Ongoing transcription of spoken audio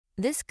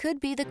This could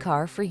be the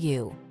car for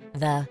you.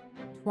 The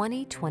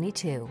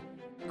 2022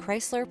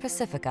 Chrysler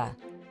Pacifica.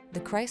 The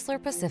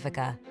Chrysler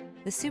Pacifica,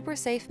 the super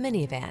safe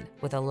minivan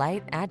with a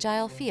light,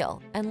 agile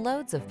feel and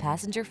loads of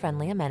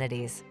passenger-friendly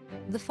amenities.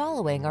 The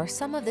following are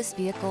some of this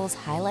vehicle's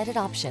highlighted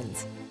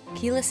options: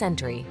 keyless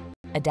entry,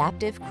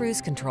 adaptive cruise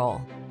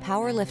control,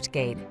 power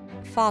liftgate,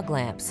 fog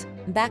lamps,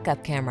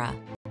 backup camera,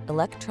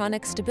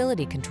 electronic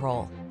stability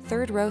control,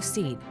 third row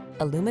seat,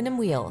 aluminum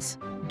wheels,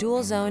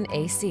 dual zone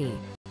AC,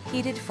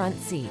 heated front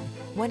seat.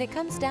 When it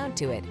comes down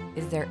to it,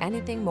 is there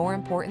anything more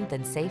important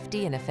than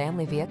safety in a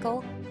family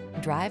vehicle?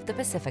 Drive the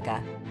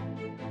Pacifica.